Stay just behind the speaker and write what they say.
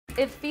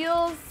It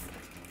feels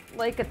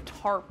like a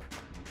tarp.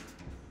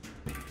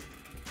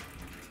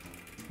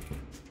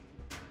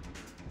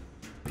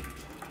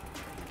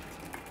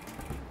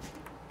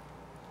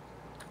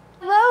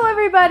 Hello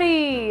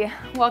everybody!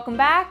 Welcome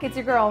back, it's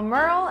your girl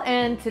Merle,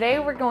 and today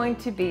we're going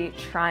to be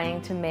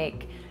trying to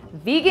make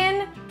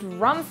vegan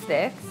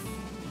drumsticks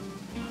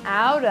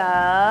out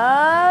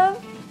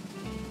of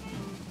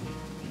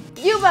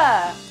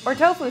yuba or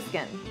tofu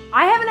skin.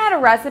 I haven't had a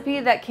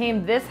recipe that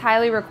came this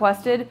highly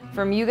requested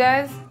from you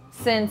guys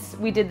since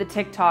we did the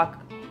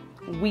TikTok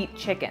wheat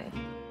chicken.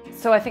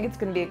 So I think it's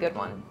gonna be a good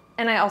one.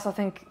 And I also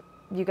think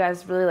you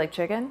guys really like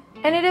chicken.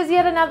 And it is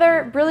yet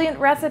another brilliant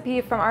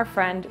recipe from our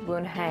friend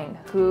Woon Hang,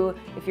 who,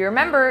 if you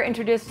remember,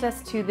 introduced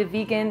us to the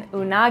vegan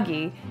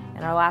unagi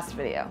in our last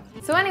video.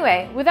 So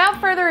anyway, without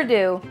further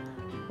ado,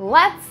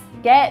 let's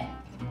get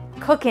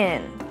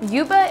cooking.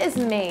 Yuba is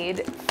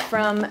made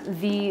from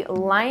the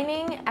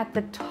lining at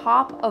the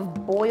top of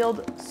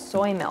boiled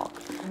soy milk,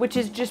 which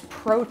is just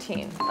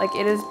protein. Like,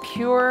 it is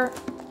pure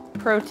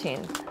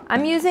protein.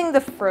 I'm using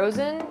the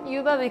frozen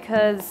yuba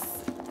because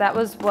that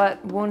was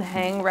what Woon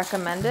Hang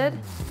recommended.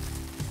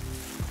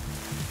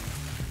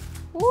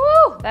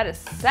 Woo! That is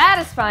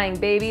satisfying,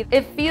 baby.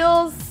 It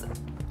feels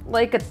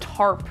like a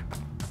tarp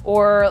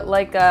or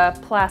like a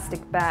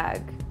plastic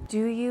bag.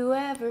 Do you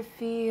ever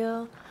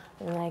feel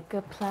like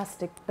a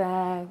plastic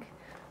bag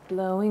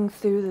blowing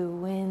through the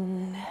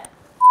wind?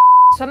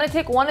 So I'm gonna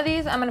take one of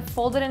these, I'm gonna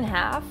fold it in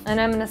half,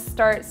 and I'm gonna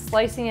start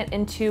slicing it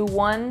into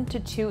 1 to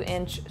 2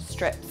 inch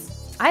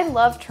strips. I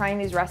love trying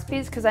these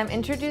recipes because I'm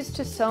introduced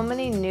to so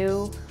many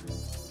new,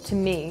 to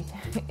me,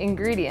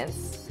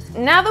 ingredients.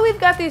 Now that we've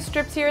got these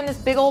strips here in this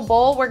big old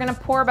bowl, we're gonna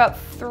pour about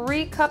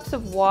 3 cups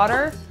of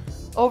water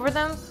over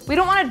them. We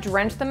don't wanna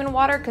drench them in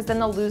water because then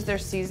they'll lose their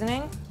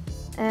seasoning.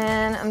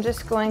 And I'm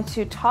just going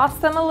to toss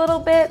them a little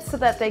bit so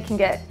that they can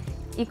get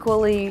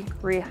equally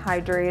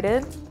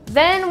rehydrated.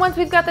 Then once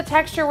we've got the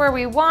texture where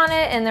we want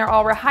it and they're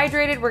all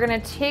rehydrated, we're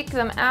gonna take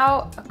them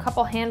out a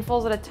couple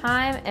handfuls at a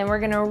time and we're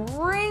gonna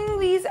wring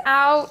these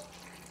out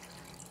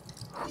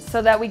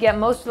so that we get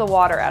most of the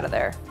water out of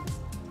there.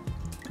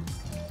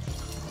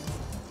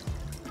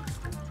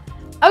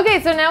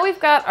 Okay, so now we've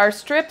got our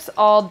strips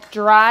all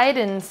dried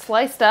and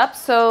sliced up,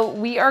 so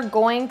we are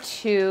going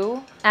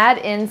to add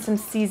in some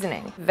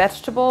seasoning.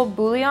 Vegetable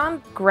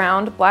bouillon,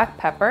 ground black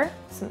pepper,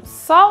 some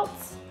salt,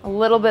 a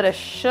little bit of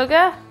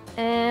sugar,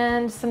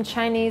 and some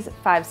Chinese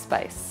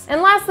 5-spice.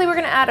 And lastly, we're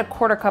gonna add a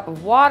 1/4 cup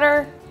of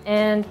water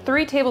and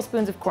 3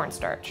 tablespoons of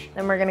cornstarch.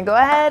 Then we're gonna go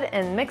ahead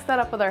and mix that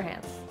up with our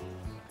hands.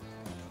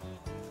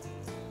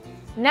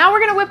 Now we're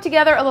gonna whip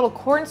together a little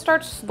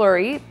cornstarch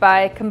slurry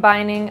by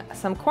combining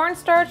some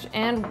cornstarch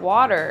and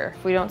water,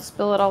 if we don't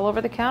spill it all over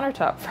the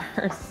countertop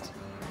first.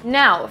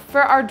 Now,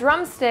 for our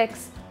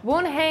drumsticks,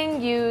 Woon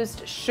Hang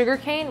used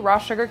sugarcane, raw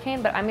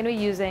sugarcane, but I'm gonna be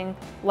using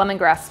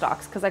lemongrass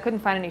stalks because I couldn't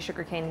find any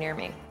sugarcane near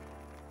me.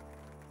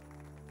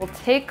 We'll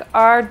take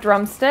our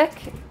drumstick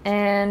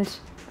and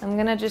I'm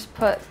gonna just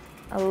put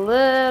a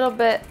little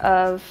bit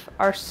of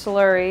our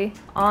slurry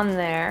on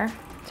there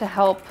to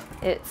help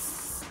it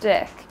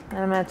stick. And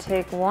I'm gonna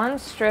take one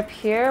strip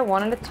here,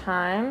 one at a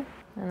time,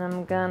 and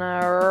I'm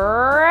gonna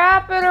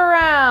wrap it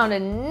around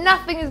and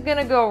nothing is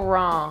gonna go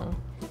wrong.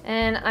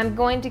 And I'm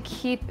going to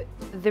keep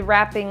the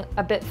wrapping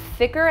a bit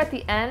thicker at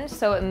the end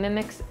so it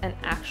mimics an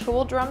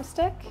actual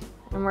drumstick.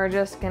 And we're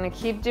just gonna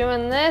keep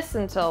doing this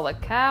until the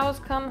cows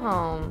come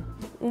home.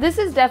 This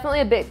is definitely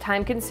a bit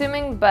time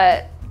consuming,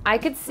 but I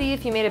could see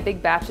if you made a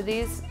big batch of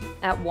these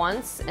at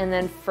once and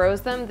then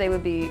froze them, they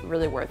would be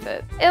really worth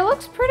it. It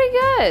looks pretty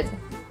good.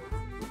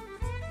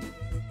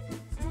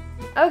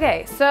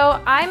 Okay,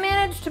 so I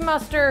managed to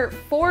muster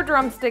 4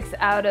 drumsticks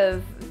out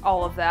of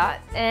all of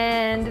that,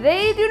 and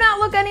they do not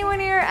look anywhere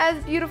near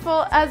as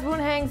beautiful as Woon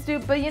Hang's do,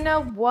 but you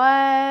know what?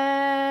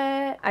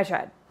 I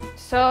tried.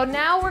 So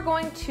now we're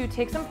going to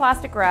take some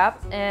plastic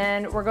wrap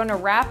and we're going to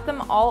wrap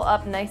them all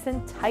up nice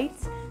and tight,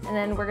 and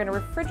then we're going to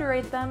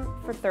refrigerate them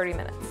for 30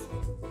 minutes.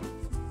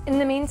 In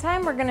the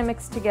meantime, we're going to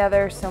mix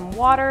together some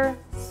water,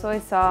 soy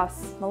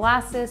sauce,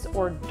 molasses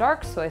or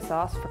dark soy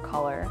sauce for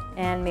color,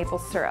 and maple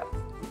syrup.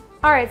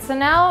 All right, so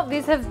now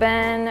these have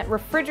been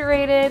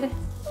refrigerated.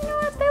 You know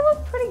what, they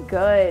look pretty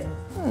good.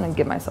 I'm gonna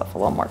give myself a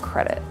little more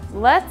credit.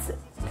 Let's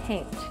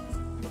paint.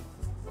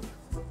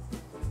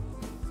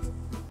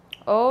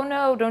 Oh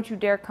no, don't you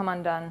dare come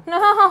undone.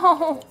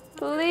 No,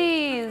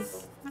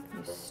 please.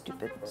 You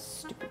stupid,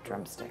 stupid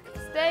drumstick.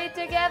 Stay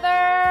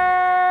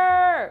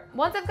together!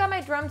 Once I've got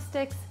my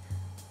drumsticks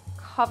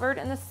covered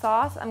in the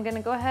sauce, I'm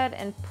gonna go ahead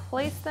and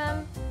place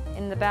them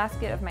in the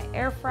basket of my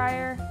air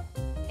fryer.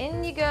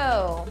 In you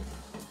go.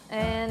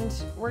 And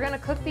we're gonna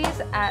cook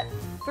these at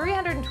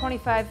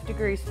 325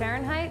 degrees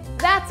Fahrenheit.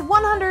 That's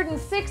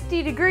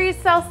 160 degrees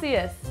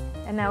Celsius.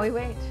 And now we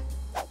wait.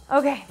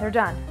 Okay, they're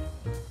done.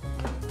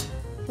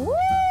 Woo!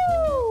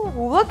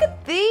 Look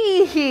at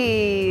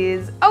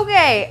these.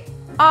 Okay,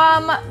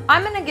 I'm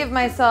gonna give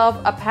myself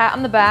a pat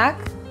on the back.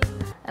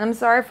 And I'm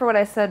sorry for what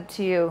I said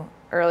to you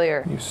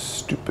earlier. You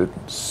stupid,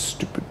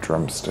 stupid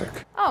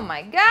drumstick. Oh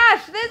my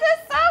gosh, this is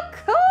so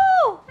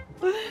cool!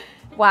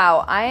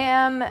 Wow, I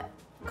am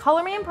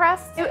color me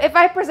impressed. If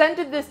I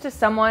presented this to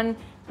someone,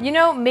 you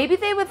know, maybe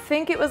they would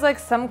think it was like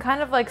some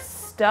kind of like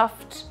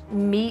stuffed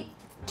meat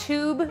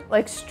tube,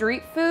 like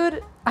street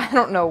food. I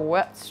don't know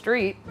what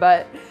street,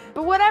 but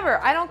whatever,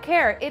 I don't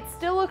care. It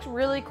still looks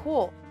really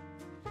cool.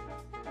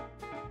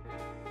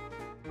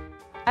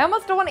 I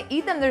almost don't want to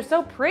eat them, they're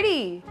so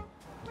pretty.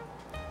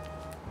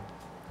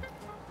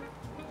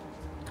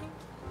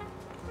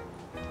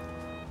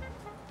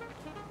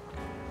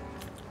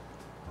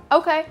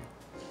 Okay,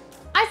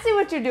 I see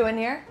what you're doing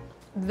here.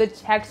 The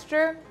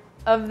texture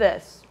of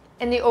this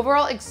and the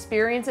overall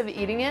experience of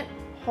eating it,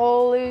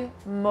 holy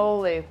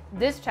moly.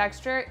 This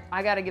texture,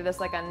 I gotta give this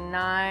like a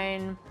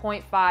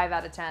 9.5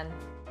 out of 10.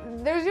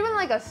 There's even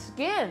like a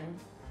skin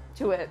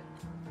to it.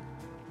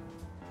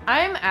 I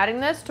am adding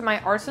this to my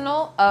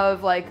arsenal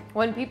of like,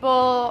 when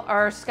people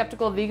are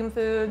skeptical of vegan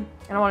food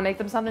and I wanna make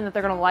them something that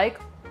they're gonna like,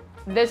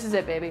 this is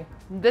it, baby.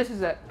 This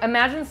is it.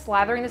 Imagine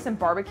slathering this in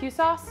barbecue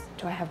sauce.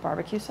 Do I have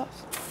barbecue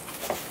sauce?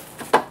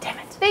 Damn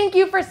it. Thank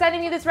you for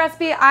sending me this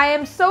recipe. I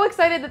am so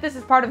excited that this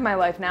is part of my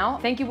life now.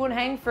 Thank you,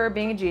 Woonhang, for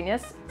being a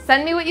genius.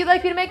 Send me what you'd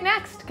like me to make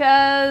next,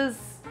 cause,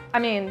 I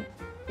mean,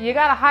 you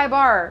got a high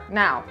bar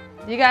now.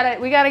 We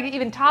gotta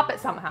even top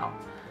it somehow.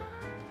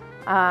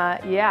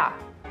 Yeah,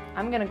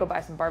 I'm gonna go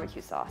buy some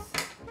barbecue sauce.